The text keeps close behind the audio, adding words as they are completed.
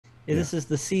Yeah. This is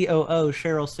the COO,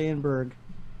 Sheryl Sandberg,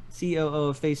 COO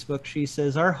of Facebook. She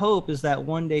says, our hope is that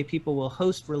one day people will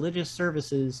host religious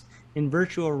services in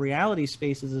virtual reality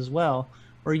spaces as well,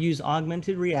 or use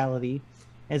augmented reality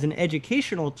as an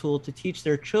educational tool to teach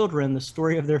their children the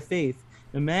story of their faith.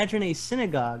 Imagine a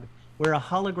synagogue where a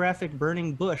holographic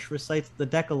burning bush recites the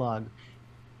Decalogue,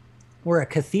 or a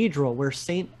cathedral where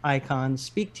saint icons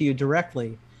speak to you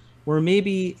directly, or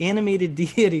maybe animated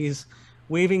deities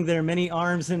waving their many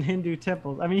arms in Hindu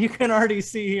temples. I mean, you can already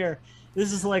see here,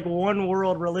 this is like one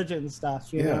world religion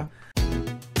stuff, you Yeah. know?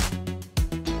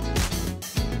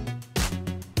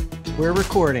 We're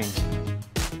recording.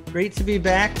 Great to be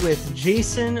back with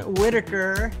Jason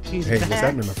Whitaker. He's Hey, back. what's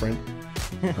happening, my friend?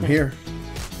 I'm here.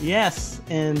 Yes,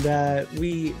 and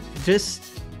we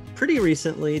just pretty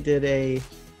recently did a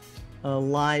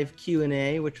live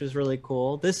Q&A, which was really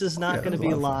cool. This is not going to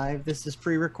be live. This is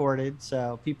pre-recorded,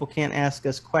 so people can't ask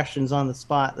us questions on the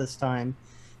spot this time.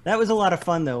 That was a lot of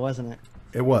fun, though, wasn't it?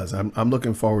 It was. I'm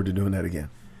looking forward to doing that again.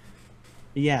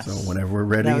 Yes. So whenever we're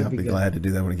ready, I'll be glad to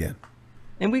do that one again.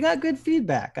 And we got good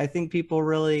feedback. I think people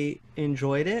really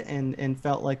enjoyed it and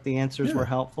felt like the answers were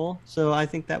helpful. So I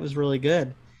think that was really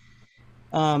good.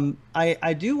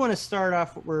 I do want to start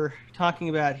off what we're talking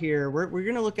about here. We're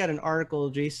going to look at an article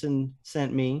Jason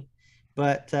sent me,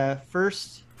 but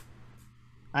first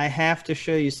I have to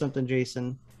show you something,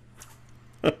 Jason.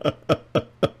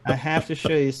 I have to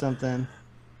show you something.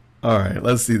 All right,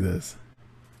 let's see this.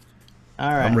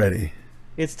 All right. I'm ready.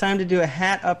 It's time to do a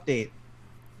hat update.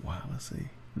 Wow, let's see.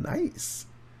 Nice.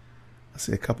 I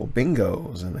see a couple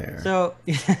bingos in there. So,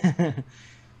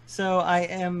 so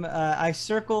I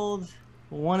circled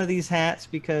one of these hats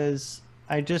because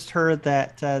I just heard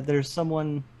that there's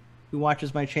someone who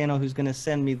watches my channel who's going to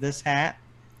send me this hat.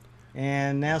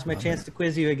 And now's my chance to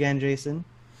quiz you again, Jason.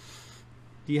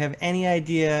 Do you have any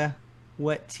idea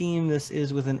what team this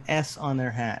is with an S on their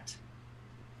hat?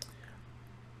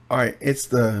 All right, that's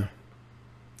the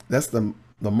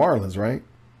Marlins, right?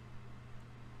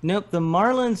 Nope, the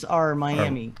Marlins are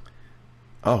Miami.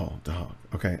 Oh, dog.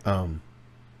 Okay.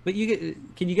 But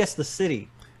can you guess the city?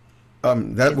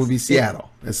 That would be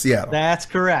Seattle. It's Seattle. That's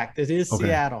correct. It is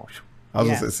Seattle. I was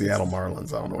gonna say Seattle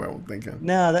Marlins. I don't know what I'm thinking.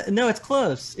 No, no, it's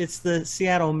close. It's the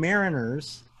Seattle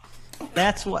Mariners.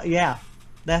 That's why. Yeah,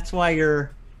 that's why your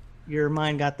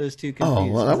mind got those two confused.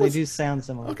 Oh, well, they do sound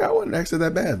similar. Okay, I wasn't actually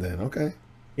that bad then. Okay.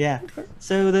 Yeah. Okay.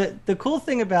 So the cool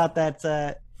thing about that,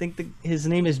 I think his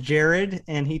name is Jared,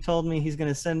 and he told me he's going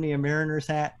to send me a Mariners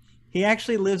hat. He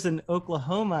actually lives in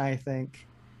Oklahoma, I think.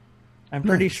 I'm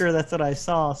pretty sure that's what I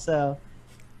saw. So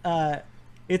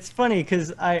it's funny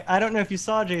because I don't know if you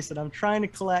saw, Jason. I'm trying to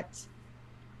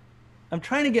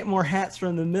get more hats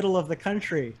from the middle of the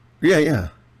country. Yeah, yeah.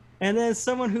 And then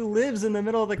someone who lives in the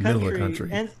middle of the country,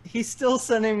 and he's still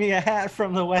sending me a hat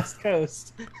from the West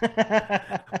Coast.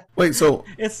 Wait, so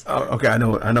it's okay. I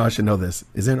know. I should know this.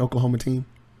 Is there an Oklahoma team?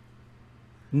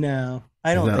 No,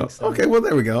 I don't think so. Okay, well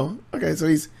there we go. Okay, so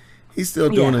he's still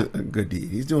doing a good deed.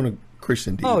 He's doing a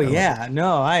Christian deed. Oh yeah,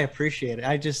 no, I appreciate it.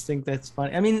 I just think that's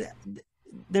funny. I mean,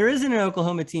 there isn't an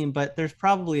Oklahoma team, but there's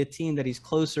probably a team that he's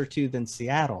closer to than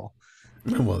Seattle.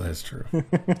 Well, that's true. I love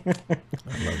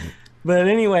it. But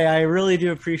anyway, I really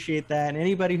do appreciate that. And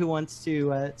anybody who wants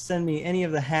to send me any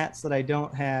of the hats that I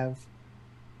don't have,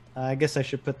 I guess I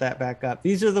should put that back up.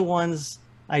 These are the ones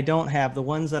I don't have, the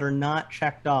ones that are not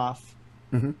checked off.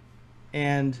 Mm-hmm.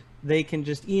 And they can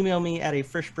just email me at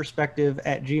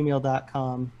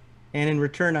afrishperspective@gmail.com. And in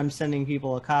return, I'm sending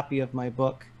people a copy of my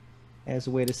book as a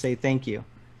way to say thank you.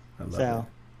 I love it.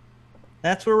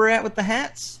 That's where we're at with the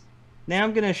hats. Now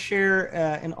I'm going to share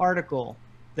an article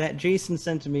that Jason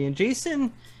sent to me. And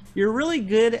Jason, you're really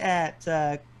good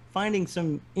at finding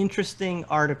some interesting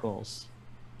articles.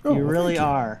 You really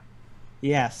are.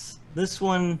 Yes. This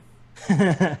one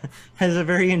has a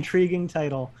very intriguing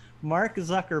title. Mark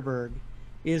Zuckerberg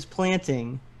is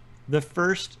planting the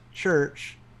first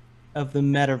church of the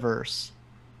Metaverse.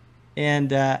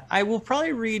 And I will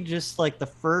probably read just like the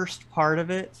first part of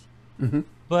it. Mm-hmm.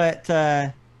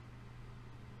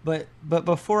 But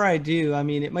before I do, I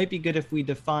mean, it might be good if we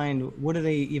define what do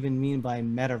they even mean by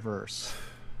metaverse,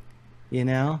 you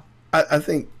know? I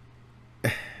think,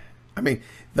 I mean,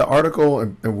 the article,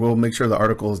 and we'll make sure the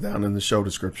article is down in the show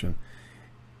description.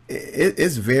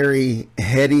 It's very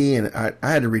heady, and I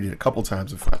had to read it a couple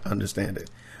times to understand it.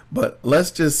 But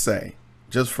let's just say,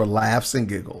 just for laughs and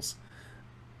giggles,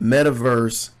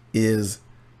 metaverse is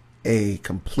a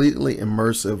completely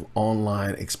immersive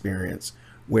online experience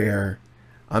where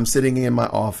I'm sitting in my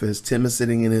office, Tim is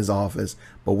sitting in his office,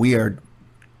 but we are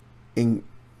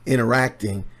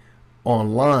interacting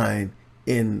online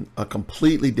in a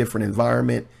completely different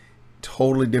environment,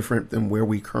 totally different than where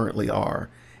we currently are.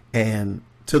 And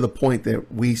to the point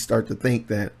that we start to think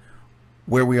that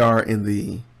where we are in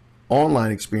the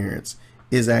online experience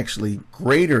is actually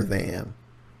greater than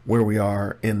where we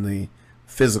are in the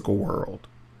physical world.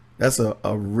 That's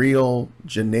a real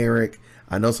generic.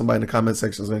 I know somebody in the comment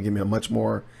section is going to give me a much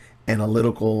more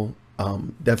analytical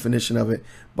definition of it,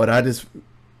 but I just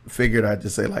figured I'd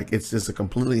just say, like, it's just a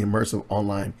completely immersive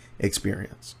online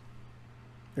experience.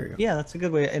 There you go. Yeah, that's a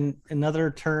good way. And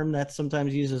another term that's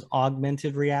sometimes used is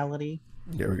augmented reality.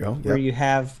 There we go. Where you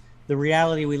have the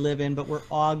reality we live in, but we're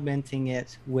augmenting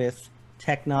it with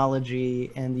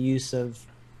technology and the use of,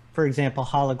 for example,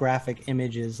 holographic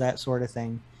images, that sort of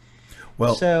thing.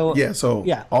 Well, so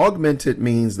augmented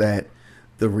means that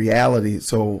the reality.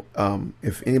 So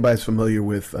if anybody's familiar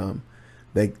with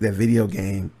that video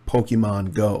game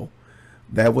Pokemon Go,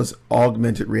 that was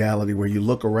augmented reality, where you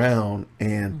look around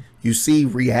and you see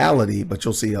reality, but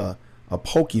you'll see a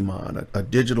Pokemon, a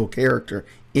digital character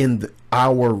in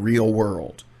our real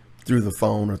world through the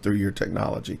phone or through your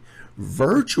technology.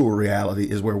 Virtual reality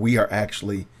is where we are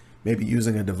actually maybe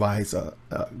using a device,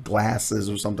 glasses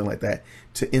or something like that,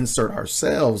 to insert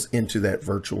ourselves into that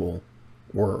virtual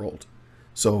world.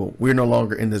 So we're no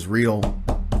longer in this real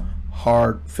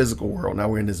hard physical world. Now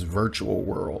we're in this virtual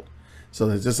world. So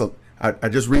there's just I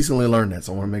just recently learned that.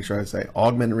 So I want to make sure I say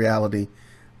augmented reality,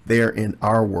 they're in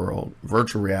our world.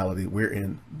 Virtual reality, we're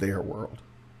in their world.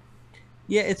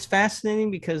 Yeah, it's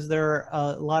fascinating because there are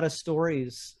a lot of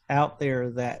stories out there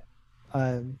that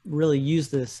really use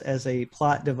this as a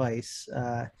plot device.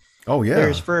 Oh yeah.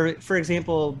 There's, for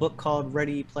example, a book called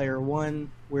Ready Player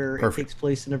One, where it takes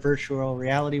place in a virtual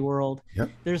reality world. Yep.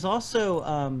 There's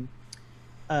also,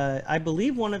 I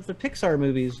believe, one of the Pixar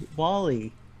movies,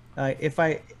 WALL-E. If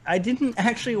I didn't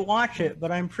actually watch it,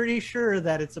 but I'm pretty sure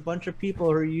that it's a bunch of people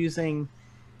who are using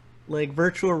like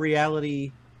virtual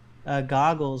reality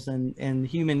goggles, and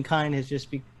humankind has just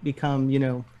become, you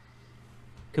know,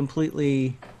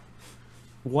 completely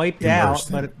wiped out.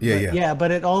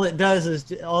 But all it does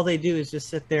is, all they do is just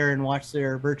sit there and watch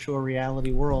their virtual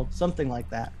reality world, something like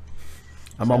that.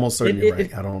 I'm almost certain you're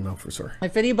right. I don't know for sure.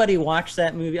 If anybody watched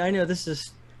that movie, I know this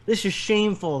is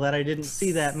shameful that I didn't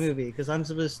see that movie, because I'm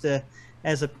supposed to,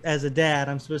 as a dad,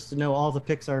 I'm supposed to know all the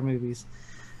Pixar movies.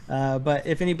 But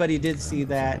if anybody did see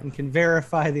that and can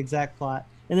verify the exact plot.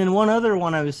 And then one other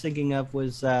one I was thinking of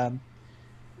was The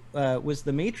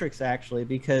Matrix, actually,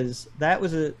 because that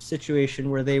was a situation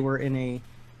where they were in a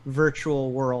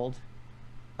virtual world,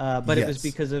 but it was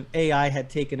because of AI had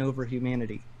taken over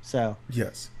humanity. So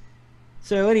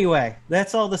So anyway,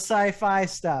 that's all the sci-fi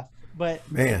stuff. But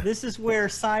this is where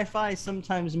sci-fi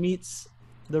sometimes meets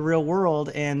the real world.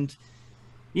 And,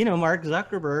 you know, Mark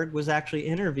Zuckerberg was actually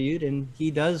interviewed, and he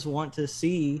does want to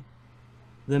see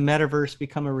the metaverse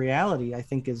become a reality, I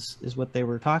think is what they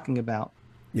were talking about.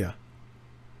 Yeah.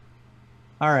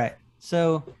 All right.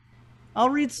 So I'll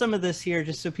read some of this here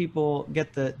just so people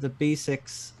get the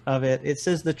basics of it. It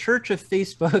says the Church of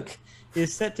Facebook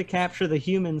is set to capture the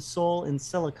human soul in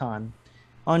silicon.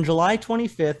 On July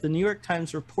 25th, the New York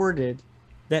Times reported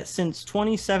that since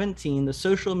 2017, the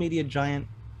social media giant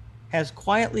has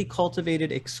quietly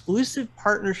cultivated exclusive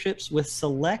partnerships with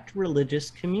select religious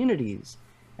communities.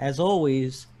 As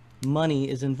always, money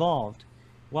is involved.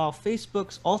 While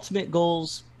Facebook's ultimate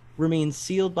goals remain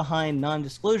sealed behind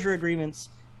non-disclosure agreements,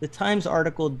 the Times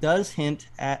article does hint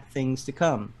at things to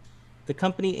come. The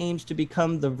company aims to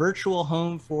become the virtual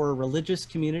home for a religious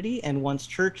community and wants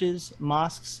churches,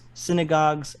 mosques,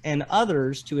 synagogues, and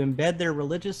others to embed their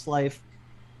religious life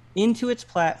into its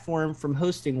platform, from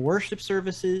hosting worship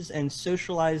services and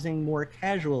socializing more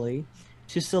casually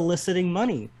to soliciting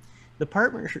money. The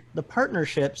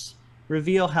partnerships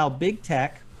reveal how big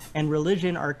tech and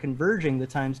religion are converging, the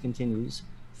Times continues.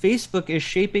 Facebook is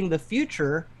shaping the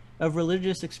future of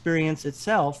religious experience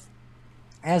itself,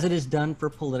 as it is done for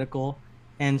political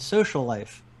and social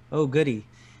life. Oh, goody.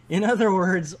 In other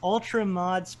words,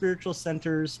 ultra-mod spiritual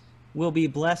centers will be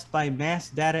blessed by mass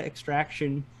data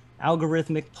extraction,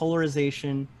 algorithmic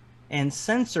polarization, and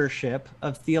censorship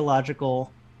of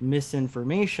theological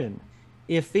misinformation.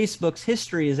 If Facebook's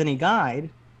history is any guide,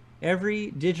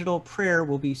 every digital prayer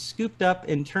will be scooped up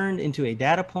and turned into a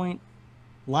data point.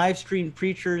 Live-streamed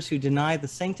preachers who deny the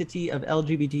sanctity of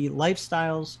LGBT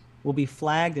lifestyles will be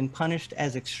flagged and punished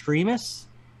as extremists.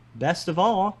 Best of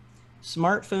all,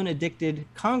 smartphone-addicted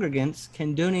congregants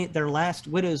can donate their last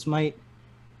widow's mite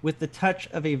with the touch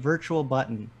of a virtual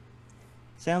button.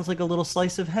 Sounds like a little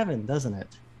slice of heaven, doesn't it?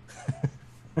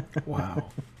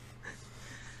 Wow.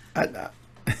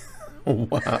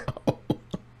 Wow.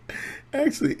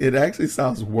 Actually, it actually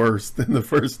sounds worse than the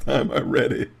first time I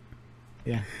read it.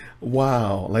 Yeah.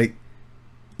 Wow. Like,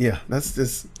 yeah, that's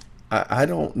just, I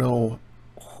don't know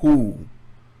who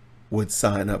would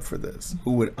sign up for this,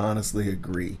 who would honestly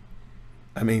agree.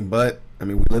 We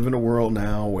live in a world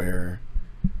now where,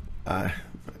 I,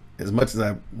 as much as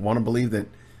I want to believe that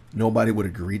nobody would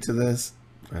agree to this,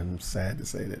 I'm sad to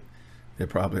say that they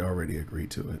probably already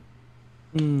agreed to it.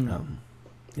 Mm.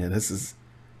 Yeah, this is,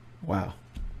 wow.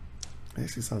 It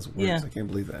actually sounds worse. Yeah. I can't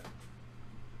believe that.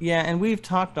 Yeah, and we've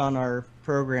talked on our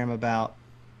program about,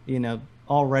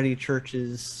 already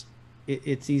churches,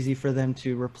 it's easy for them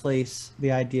to replace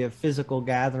the idea of physical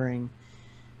gathering.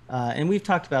 And we've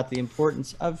talked about the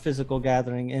importance of physical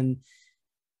gathering. And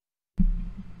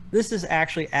this is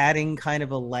actually adding kind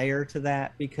of a layer to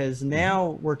that, because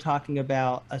now we're talking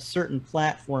about a certain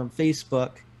platform,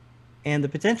 Facebook, and the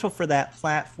potential for that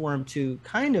platform to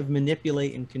kind of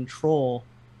manipulate and control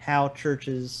how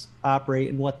churches operate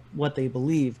and what they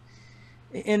believe.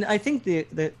 And I think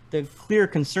the clear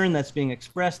concern that's being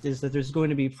expressed is that there's going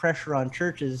to be pressure on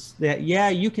churches that, yeah,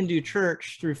 you can do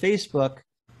church through Facebook,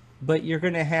 but you're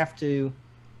going to have to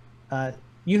uh,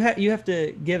 you have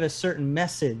to give a certain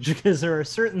message, because there are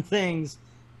certain things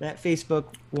that Facebook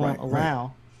won't Right.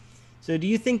 allow. So do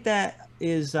you think that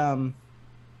is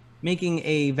making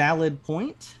a valid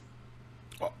point?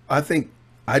 I think,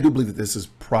 I do believe that this is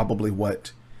probably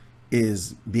what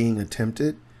is being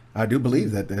attempted. I do believe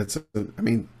Mm.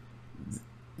 that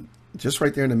just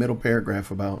right there in the middle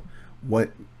paragraph about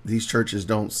what these churches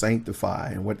don't sanctify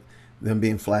and what them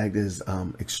being flagged as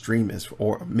extremists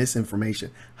or misinformation.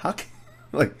 How can,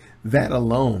 like, that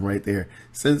alone right there,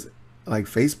 since like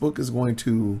Facebook is going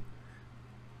to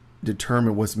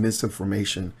determine what's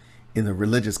misinformation in the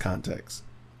religious context.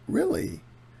 Really?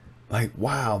 Like,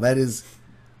 wow, that is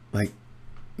like,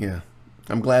 yeah.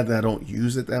 I'm glad that I don't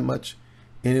use it that much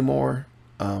anymore.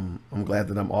 I'm glad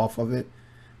that I'm off of it.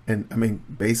 And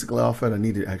basically off it. I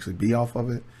need to actually be off of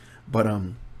it. But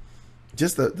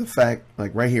just the fact,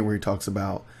 like right here where he talks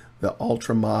about the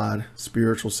ultra mod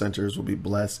spiritual centers will be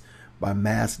blessed by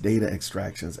mass data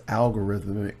extractions,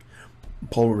 algorithmic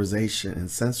polarization,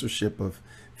 and censorship of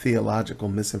theological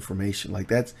misinformation. Like,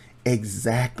 that's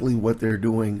exactly what they're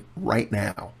doing right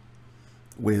now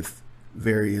with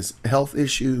various health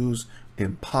issues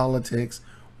in politics.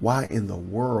 Why in the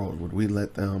world would we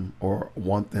let them or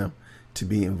want them to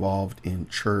be involved in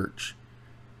church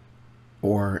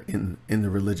or in the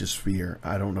religious sphere?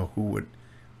 I don't know who would.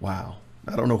 Wow,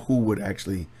 I don't know who would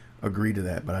actually agree to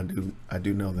that, but I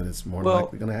do know that it's more than Well,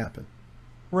 likely going to happen.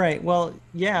 right. Well,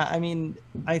 yeah,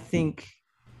 I think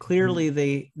clearly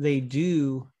they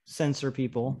do censor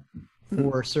people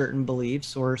Mhm. for certain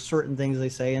beliefs or certain things they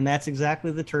say, and that's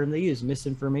exactly the term they use,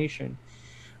 misinformation.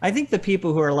 I think the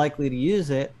people who are likely to use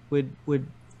it would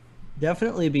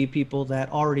definitely be people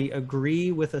that already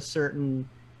agree with a certain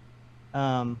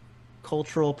um,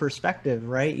 cultural perspective,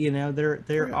 right? There Oh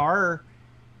there yeah. are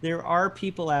there are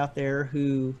people out there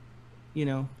who,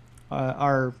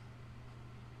 are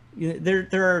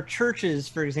there are churches,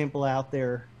 for example, out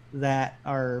there that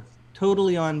are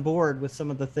totally on board with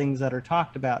some of the things that are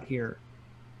talked about here.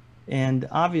 And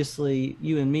obviously,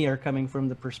 you and me are coming from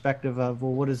the perspective of,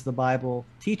 well, what does the Bible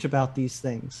teach about these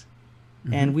things?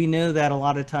 Hmm. And we know that a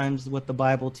lot of times what the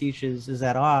Bible teaches is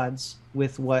at odds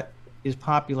with what is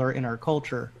popular in our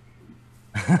culture.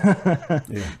 Yeah.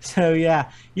 So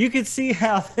yeah, you could see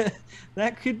how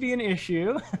that could be an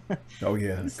issue. Oh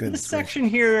yeah. This, this Goodness section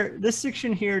gracious. here, this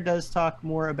section here does talk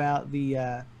more about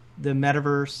the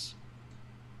metaverse,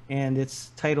 and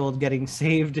it's titled "Getting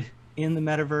Saved in the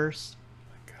Metaverse."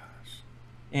 My gosh.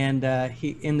 And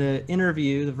he, in the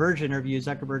interview, the Verge interview,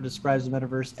 Zuckerberg describes the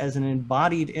metaverse as an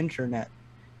embodied internet,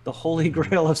 the holy Hmm.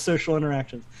 grail of social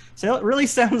interactions. So it really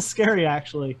sounds scary,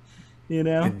 actually. You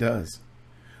know? It does.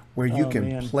 Where you Oh can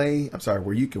man. play, I'm sorry,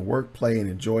 where you can work, play, and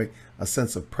enjoy a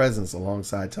sense of presence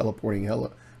alongside teleporting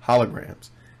holograms.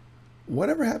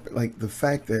 Whatever happened, like the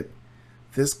fact that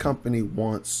this company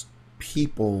wants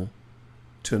people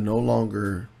to no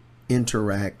longer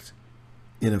interact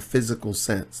in a physical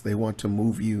sense. They want to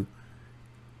move you,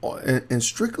 and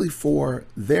strictly for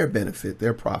their benefit,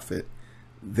 their profit,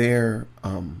 their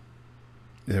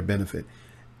their benefit.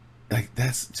 Like,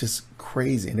 that's just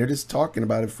crazy, and they're just talking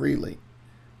about it freely.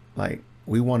 Like,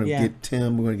 we want to Yeah. get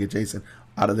Tim, we want to get Jason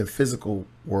out of their physical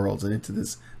worlds and into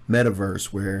this metaverse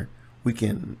where we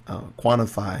can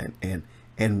quantify and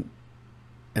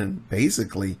and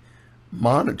basically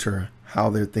monitor how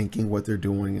they're thinking, what they're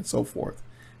doing, and so forth.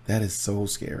 That is so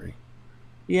scary.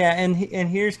 Yeah, and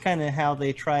here's kind of how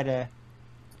they try to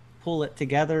pull it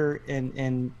together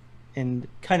and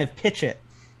kind of pitch it.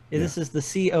 Yeah, this is the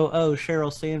COO,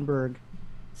 Sheryl Sandberg,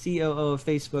 COO of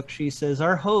Facebook. She says,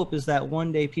 our hope is that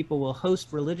one day people will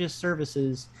host religious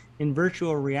services in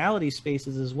virtual reality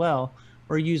spaces as well,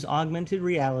 or use augmented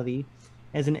reality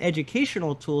as an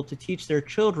educational tool to teach their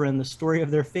children the story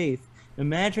of their faith.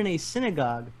 Imagine a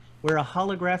synagogue where a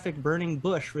holographic burning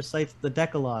bush recites the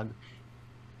Decalogue,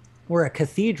 or a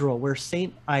cathedral where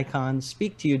saint icons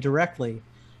speak to you directly,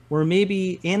 or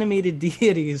maybe animated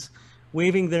deities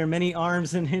waving their many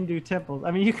arms in Hindu temples.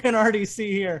 I mean, you can already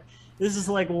see here, this is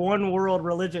like one world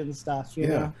religion stuff, you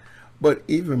know? But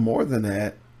even more than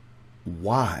that,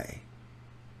 why?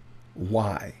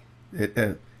 Why?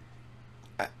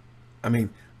 I mean,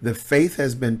 the faith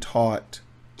has been taught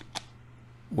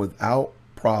without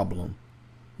problem,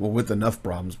 well, with enough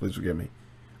problems, please forgive me,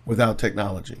 without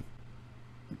technology.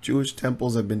 Jewish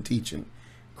temples have been teaching.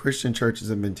 Christian churches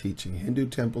have been teaching. Hindu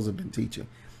temples have been teaching.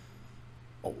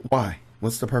 Why?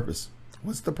 What's the purpose?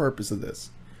 What's the purpose of this?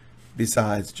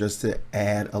 Besides just to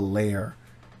add a layer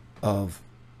of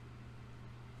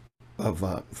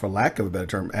for lack of a better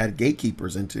term, add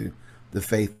gatekeepers into the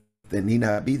faith that need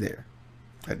not be there.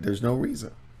 There's no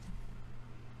reason.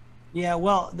 Yeah,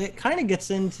 well, that kind of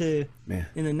gets into,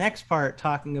 in the next part,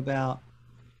 talking about,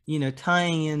 you know,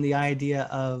 tying in the idea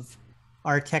of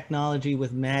our technology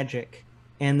with magic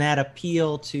and that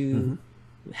appeal to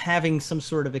having some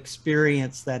sort of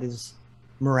experience that is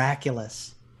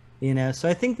miraculous, you know? So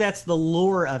I think that's the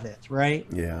lure of it, right?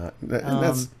 Yeah,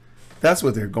 and that's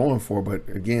what they're going for. But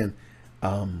again,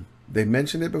 they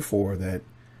mentioned it before that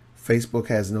Facebook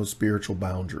has no spiritual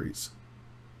boundaries.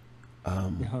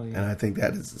 And I think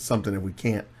that is something that we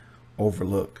can't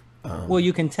overlook. Well,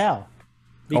 you can tell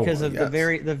because of the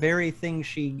very thing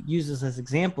she uses as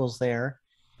examples there.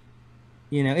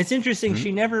 You know, it's interesting.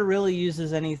 She never really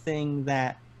uses anything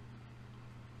that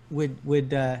would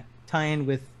tie in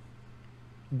with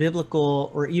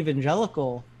biblical or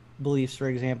evangelical beliefs, for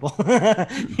example.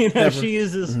 You know, never. She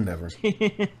uses never,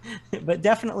 but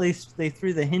definitely they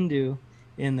threw the Hindu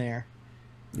in there.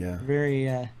 Yeah.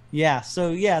 Very. Yeah.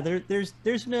 So yeah,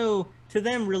 there's no, to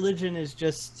them, religion is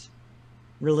just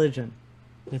religion.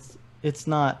 It's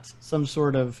not some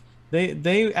sort of,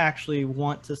 they actually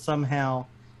want to somehow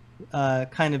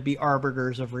kind of be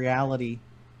arbiters of reality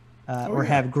or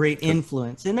have great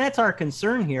influence. And that's our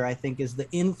concern here, I think, is the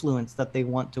influence that they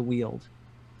want to wield.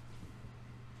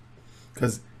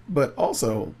 But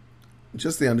also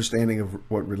just the understanding of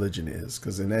what religion is,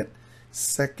 because in that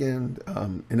second,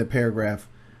 in the paragraph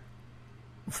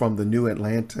from the New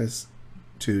Atlantis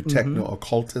to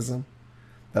techno-occultism,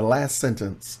 the last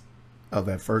sentence of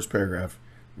that first paragraph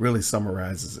really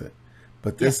summarizes it.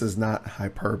 But this is not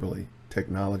hyperbole.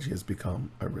 Technology has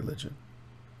become a religion.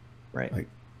 Right. Like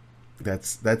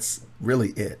that's really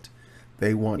it.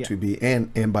 They want to be,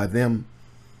 and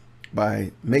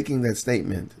by making that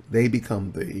statement, they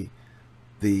become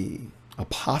the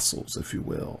apostles, if you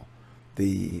will,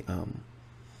 the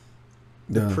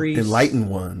priests, enlightened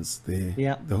ones, the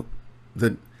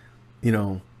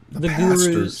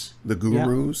pastors, the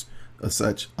gurus,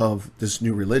 such of this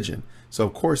new religion. So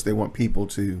of course they want people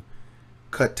to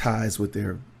cut ties with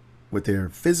their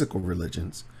physical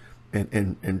religions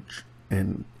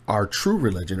and our true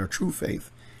religion, our true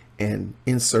faith, and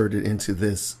insert it into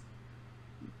this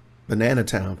banana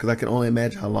town. Because I can only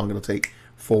imagine how long it'll take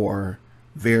for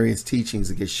various teachings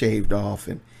to get shaved off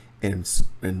and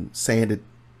sanded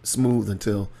smooth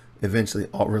until eventually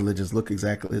all religions look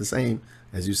exactly the same,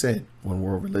 as you said, one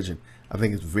world religion. I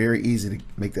think it's very easy to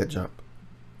make that jump.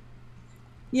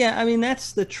 Yeah, I mean,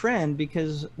 that's the trend,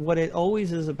 because what it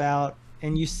always is about,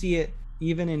 and you see it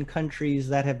even in countries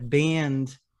that have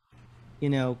banned, you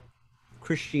know,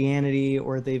 Christianity,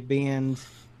 or they've banned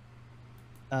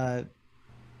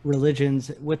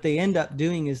religions, what they end up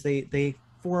doing is they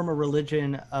form a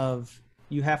religion of,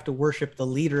 you have to worship the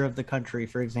leader of the country,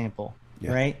 for example,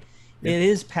 right? Yeah. It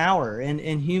is power, and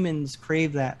humans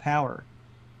crave that power.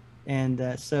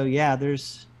 And so, yeah,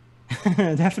 there's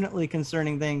definitely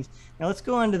concerning things. Now let's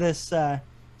go on to this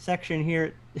section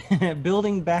here,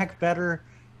 building back better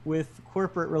with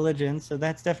corporate religion. So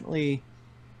that's definitely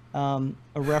a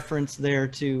reference there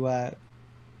to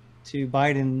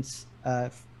Biden's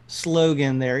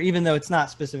slogan there, even though it's not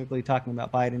specifically talking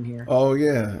about Biden here. Oh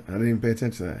yeah, I didn't even pay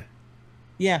attention to that.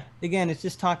 Yeah, again, it's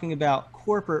just talking about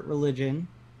corporate religion,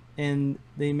 and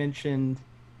they mentioned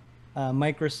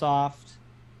Microsoft.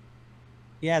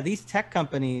 Yeah, these tech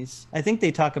companies, I think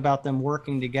they talk about them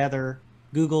working together.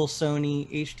 Google, Sony,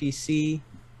 HTC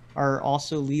are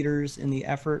also leaders in the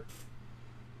effort.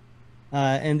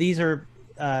 And these are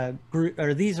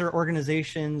these are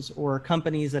organizations or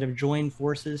companies that have joined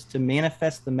forces to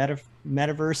manifest the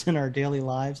metaverse in our daily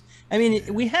lives. I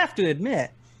mean, we have to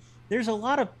admit there's a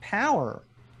lot of power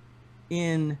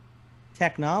in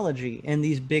technology and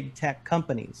these big tech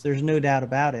companies. There's no doubt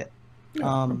about it. Yeah,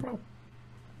 no problem.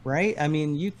 Right? I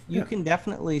mean, you can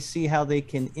definitely see how they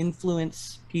can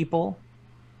influence people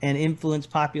and influence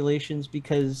populations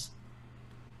because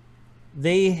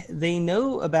they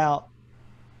know about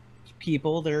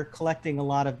people. They're collecting a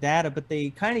lot of data, but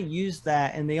they kind of use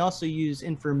that, and they also use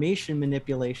information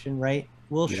manipulation, right?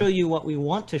 We'll show you what we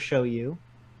want to show you,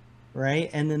 right?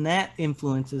 And then that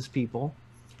influences people.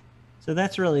 So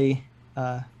that's really,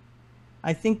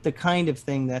 I think, the kind of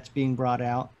thing that's being brought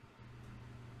out.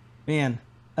 Man,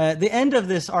 the end of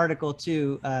this article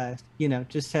too, you know,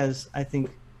 just has, I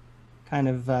think, kind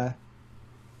of a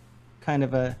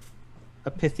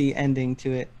pithy ending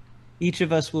to it. Each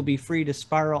of us will be free to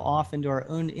spiral off into our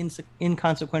own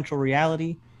inconsequential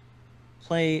reality,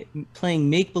 playing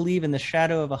make-believe in the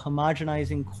shadow of a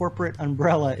homogenizing corporate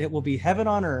umbrella. It will be heaven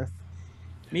on earth.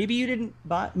 Maybe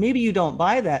you don't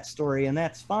buy that story, and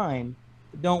that's fine.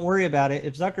 Don't worry about it.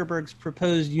 If Zuckerberg's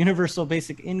proposed universal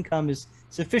basic income is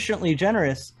sufficiently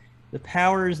generous, the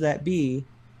powers that be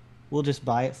will just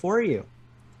buy it for you.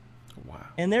 Wow.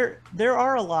 And there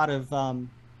are a lot of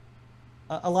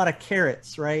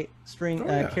carrots, right?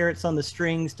 Carrots on the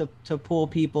strings to pull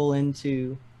people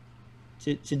into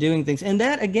to doing things. And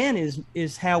that again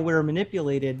is how we're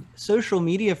manipulated. Social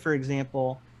media, for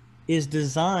example, is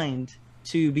designed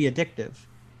to be addictive.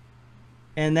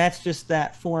 And that's just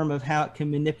that form of how it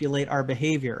can manipulate our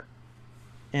behavior.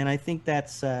 And I think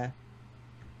that's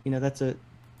you know,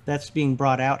 that's being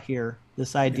brought out here,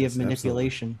 this idea of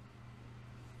manipulation. Absolutely.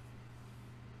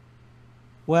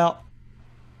 Well,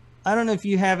 I don't know if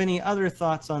you have any other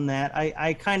thoughts on that.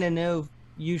 I kind of know,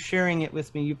 you sharing it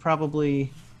with me, you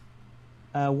probably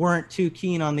weren't too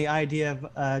keen on the idea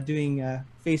of doing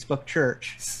Facebook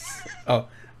church. Oh,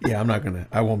 yeah,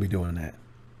 I won't be doing that.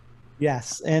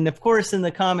 Yes. And of course, in the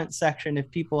comment section,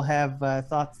 if people have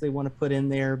thoughts they want to put in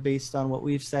there based on what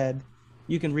we've said,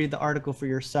 you can read the article for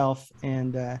yourself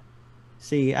and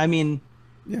see. I mean,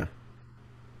 yeah,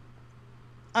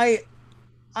 I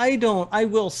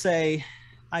will say,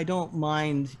 I don't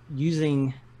mind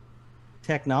using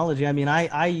technology. I mean,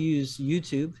 I use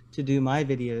YouTube to do my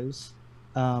videos.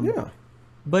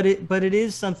 But it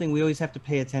is something we always have to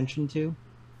pay attention to.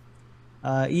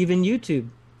 Even YouTube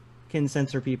can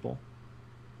censor people.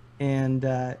 And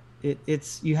you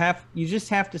just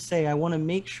have to say, I want to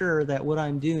make sure that what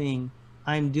I'm doing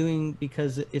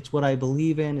because it's what I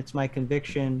believe in, it's my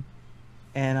conviction,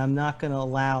 and I'm not going to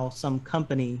allow some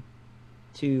company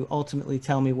to ultimately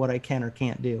tell me what I can or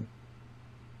can't do.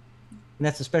 And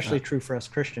that's especially true for us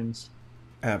Christians.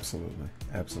 Absolutely.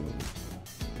 Absolutely.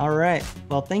 All right.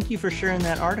 Well, thank you for sharing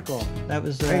that article. That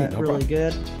was really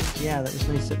good. Yeah, that was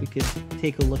nice that we could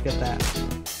take a look at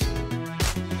that.